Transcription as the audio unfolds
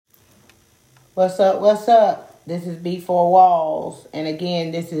What's up? What's up? This is Before Walls. And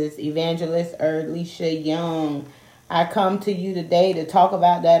again, this is Evangelist Erlisha Young. I come to you today to talk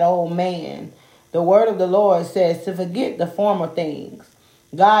about that old man. The word of the Lord says to forget the former things.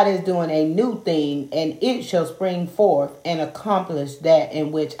 God is doing a new thing, and it shall spring forth and accomplish that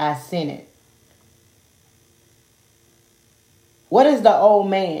in which I sent it. What is the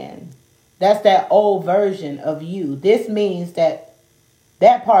old man? That's that old version of you. This means that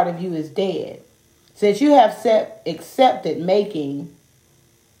part of you is dead. Since you have accepted making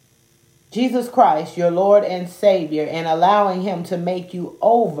Jesus Christ your Lord and Savior and allowing him to make you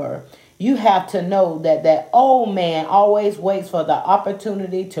over, you have to know that old man always waits for the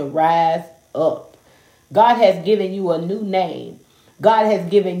opportunity to rise up. God has given you a new name. God has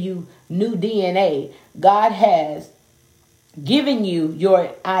given you new DNA. God has given you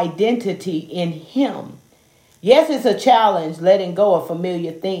your identity in him. Yes, it's a challenge letting go of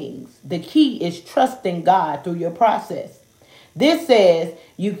familiar things. The key is trusting God through your process. This says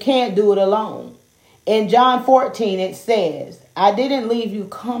you can't do it alone. In John 14, it says, I didn't leave you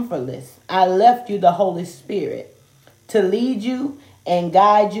comfortless. I left you the Holy Spirit to lead you and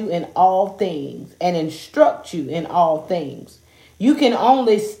guide you in all things and instruct you in all things. You can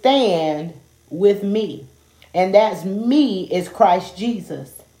only stand with me. And that's me is Christ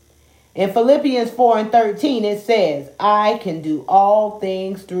Jesus. In Philippians 4:13, it says, I can do all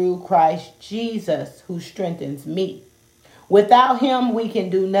things through Christ Jesus who strengthens me. Without him, we can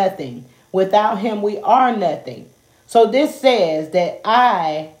do nothing. Without him, we are nothing. So this says that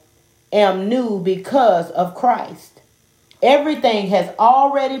I am new because of Christ. Everything has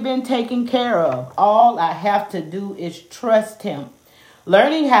already been taken care of. All I have to do is trust him.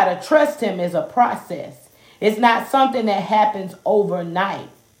 Learning how to trust him is a process. It's not something that happens overnight.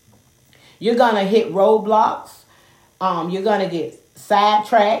 You're going to hit roadblocks. You're going to get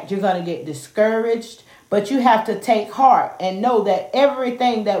sidetracked. You're going to get discouraged. But you have to take heart and know that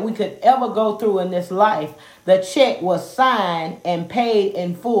everything that we could ever go through in this life, the check was signed and paid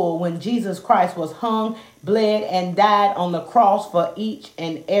in full when Jesus Christ was hung, bled, and died on the cross for each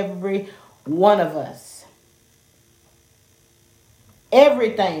and every one of us.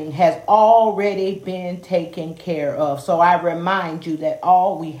 Everything has already been taken care of. So I remind you that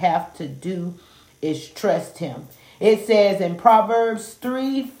all we have to do is trust him. It says in Proverbs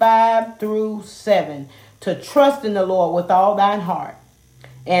 3:5-7, to trust in the Lord with all thine heart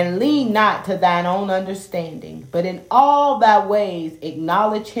and lean not to thine own understanding, but in all thy ways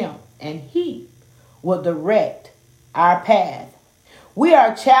acknowledge him, and he will direct our path. We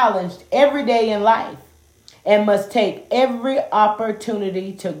are challenged every day in life and must take every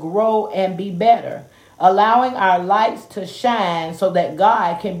opportunity to grow and be better, allowing our lights to shine so that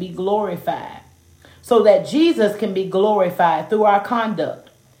God can be glorified, so that Jesus can be glorified through our conduct.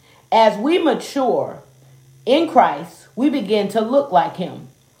 As we mature in Christ, we begin to look like him.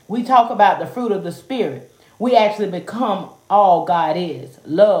 We talk about the fruit of the Spirit. We actually become all God is: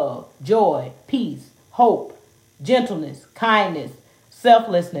 love, joy, peace, hope, gentleness, kindness,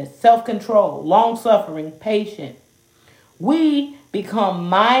 selflessness, self-control, long-suffering, patient. We become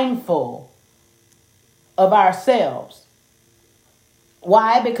mindful of ourselves.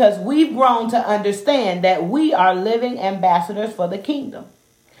 Why? Because we've grown to understand that we are living ambassadors for the kingdom.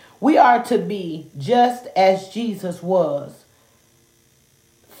 We are to be just as Jesus was,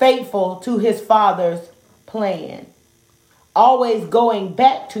 faithful to his Father's plan, always going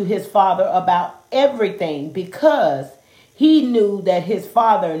back to his Father about everything, because he knew that his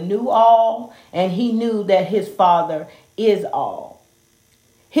Father knew all, and he knew that his Father is all.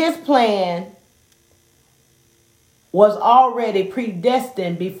 His plan was already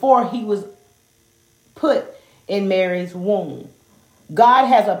predestined before he was put in Mary's womb. God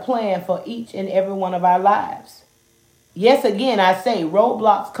has a plan for each and every one of our lives. Yes, again, I say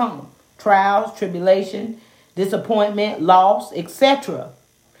roadblocks come, trials, tribulation, disappointment, loss, etc.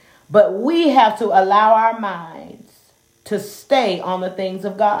 But we have to allow our minds to stay on the things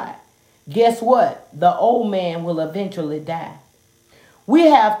of God. Guess what? The old man will eventually die. We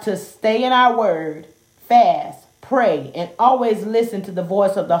have to stay in our word, fast, pray, and always listen to the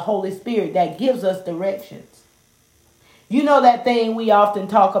voice of the Holy Spirit that gives us directions. You know that thing we often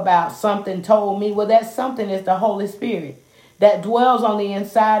talk about, something told me? Well, that something is the Holy Spirit that dwells on the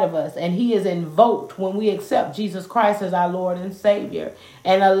inside of us, and he is invoked when we accept Jesus Christ as our Lord and Savior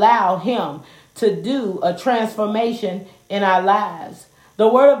and allow him to do a transformation in our lives. The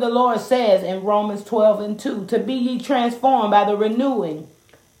word of the Lord says in Romans 12:2, to be ye transformed by the renewing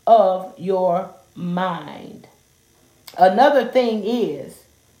of your mind. Another thing is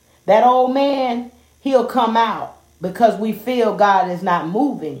that old man, he'll come out because we feel God is not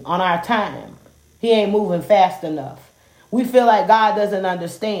moving on our time. He ain't moving fast enough. We feel like God doesn't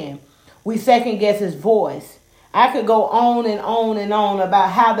understand. We second guess his voice. I could go on and on and on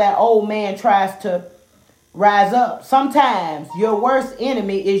about how that old man tries to rise up. Sometimes your worst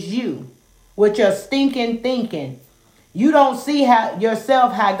enemy is you with your stinking thinking. You don't see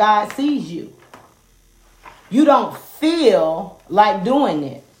yourself how God sees you. You don't feel like doing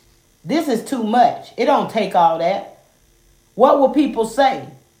it. This is too much. It don't take all that. What will people say?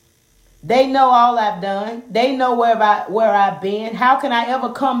 They know all I've done. They know where I've been. How can I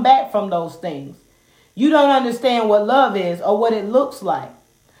ever come back from those things? You don't understand what love is or what it looks like.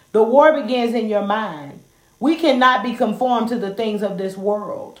 The war begins in your mind. We cannot be conformed to the things of this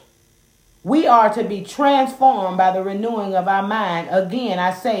world. We are to be transformed by the renewing of our mind. Again,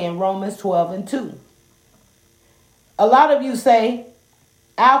 I say in Romans 12:2. A lot of you say,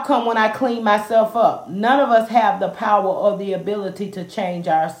 I'll come when I clean myself up. None of us have the power or the ability to change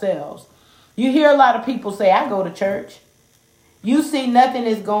ourselves. You hear a lot of people say, I go to church. You see nothing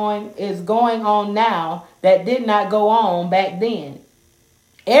is going on now that did not go on back then.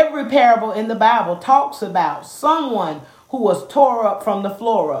 Every parable in the Bible talks about someone who was tore up from the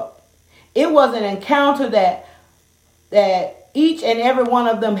floor up. It was an encounter that each and every one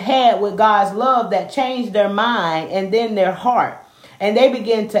of them had with God's love that changed their mind and then their heart. And they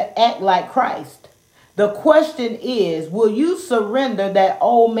began to act like Christ. The question is, will you surrender that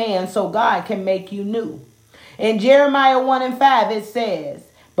old man so God can make you new? In Jeremiah 1:5, it says,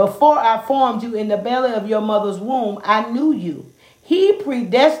 before I formed you in the belly of your mother's womb, I knew you. He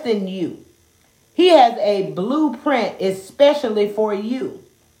predestined you. He has a blueprint especially for you.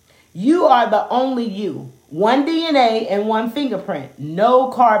 You are the only you. One DNA and one fingerprint. No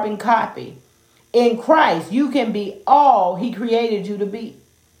carbon copy. In Christ, you can be all he created you to be.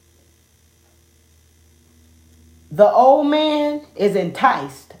 The old man is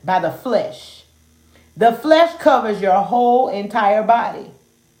enticed by the flesh. The flesh covers your whole entire body.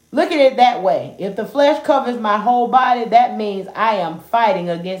 Look at it that way. If the flesh covers my whole body, that means I am fighting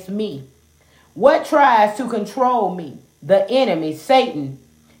against me. What tries to control me? The enemy, Satan.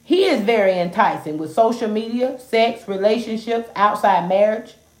 He is very enticing with social media, sex, relationships, outside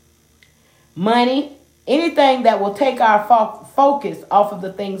marriage, money, anything that will take our focus off of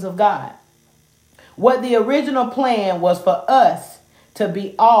the things of God. What the original plan was for us to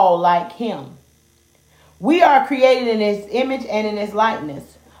be all like him. We are created in his image and in his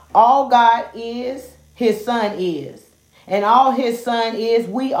likeness. All God is, his son is. And all his son is,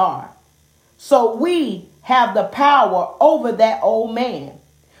 we are. So we have the power over that old man.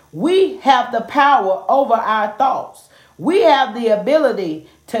 We have the power over our thoughts. We have the ability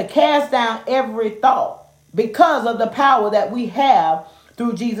to cast down every thought because of the power that we have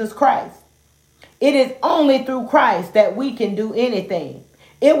through Jesus Christ. It is only through Christ that we can do anything.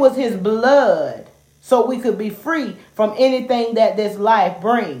 It was his blood so we could be free from anything that this life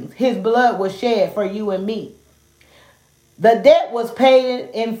brings. His blood was shed for you and me. The debt was paid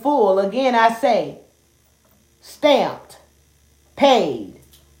in full. Again, I say, stamped, paid,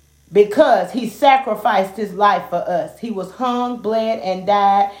 because he sacrificed his life for us. He was hung, bled, and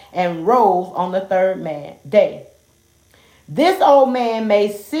died, and rose on the third day. This old man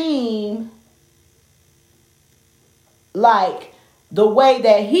may seem like the way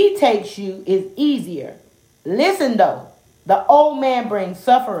that he takes you is easier. Listen though, the old man brings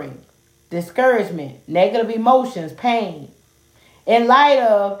suffering, discouragement, negative emotions, pain. In light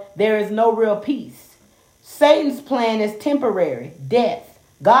of, there is no real peace. Satan's plan is temporary, death.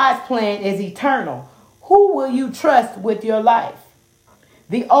 God's plan is eternal. Who will you trust with your life?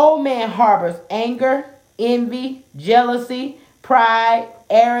 The old man harbors anger, envy, jealousy, pride,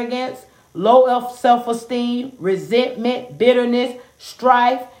 arrogance, low self-esteem, resentment, bitterness,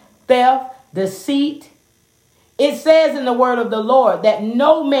 strife, theft, deceit. It says in the word of the Lord that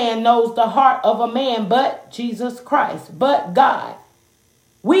no man knows the heart of a man but Jesus Christ, but God.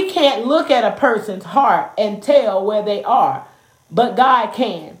 We can't look at a person's heart and tell where they are, but God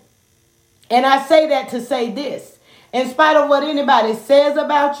can. And I say that to say this. In spite of what anybody says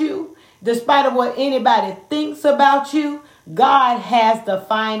about you, despite of what anybody thinks about you, God has the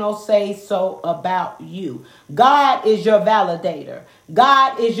final say so about you. God is your validator.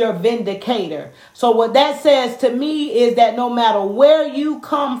 God is your vindicator. So what that says to me is that no matter where you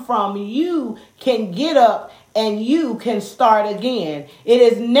come from, you can get up and you can start again. It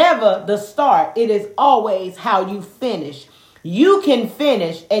is never the start. It is always how you finish. You can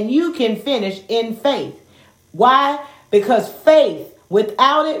finish, and you can finish in faith. Why? Because faith,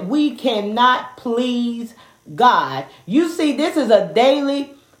 without it, we cannot please God. You see, this is a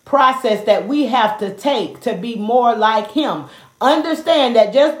daily process that we have to take to be more like him. Understand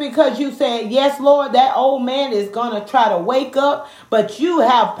that just because you say, yes, Lord, that old man is going to try to wake up, but you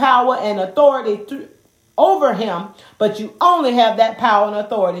have power and authority over him, but you only have that power and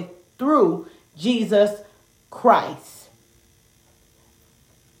authority through Jesus Christ.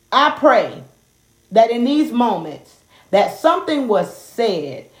 I pray that in these moments that something was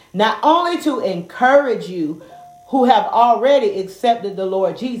said, not only to encourage you who have already accepted the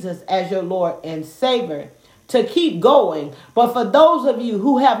Lord Jesus as your Lord and Savior, to keep going, but for those of you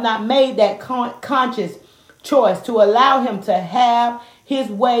who have not made that conscious choice to allow him to have his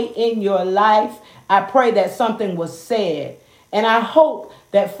way in your life, I pray that something was said. And I hope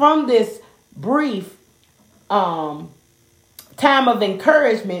that from this brief time of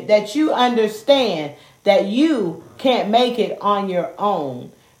encouragement that you understand that you can't make it on your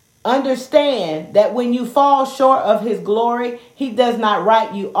own. Understand that when you fall short of his glory, he does not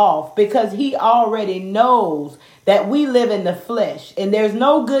write you off, because he already knows that we live in the flesh and there's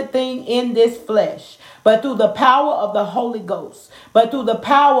no good thing in this flesh, but through the power of the Holy Ghost, but through the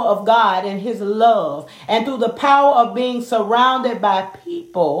power of God and his love, and through the power of being surrounded by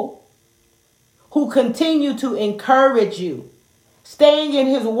people who continue to encourage you, staying in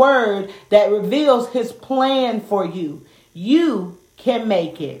his word that reveals his plan for you, you can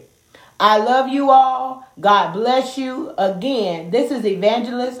make it. I love you all. God bless you. Again, this is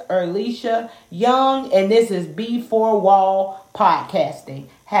Evangelist Erlisha Young, and this is B4 Wall Podcasting.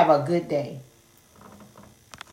 Have a good day.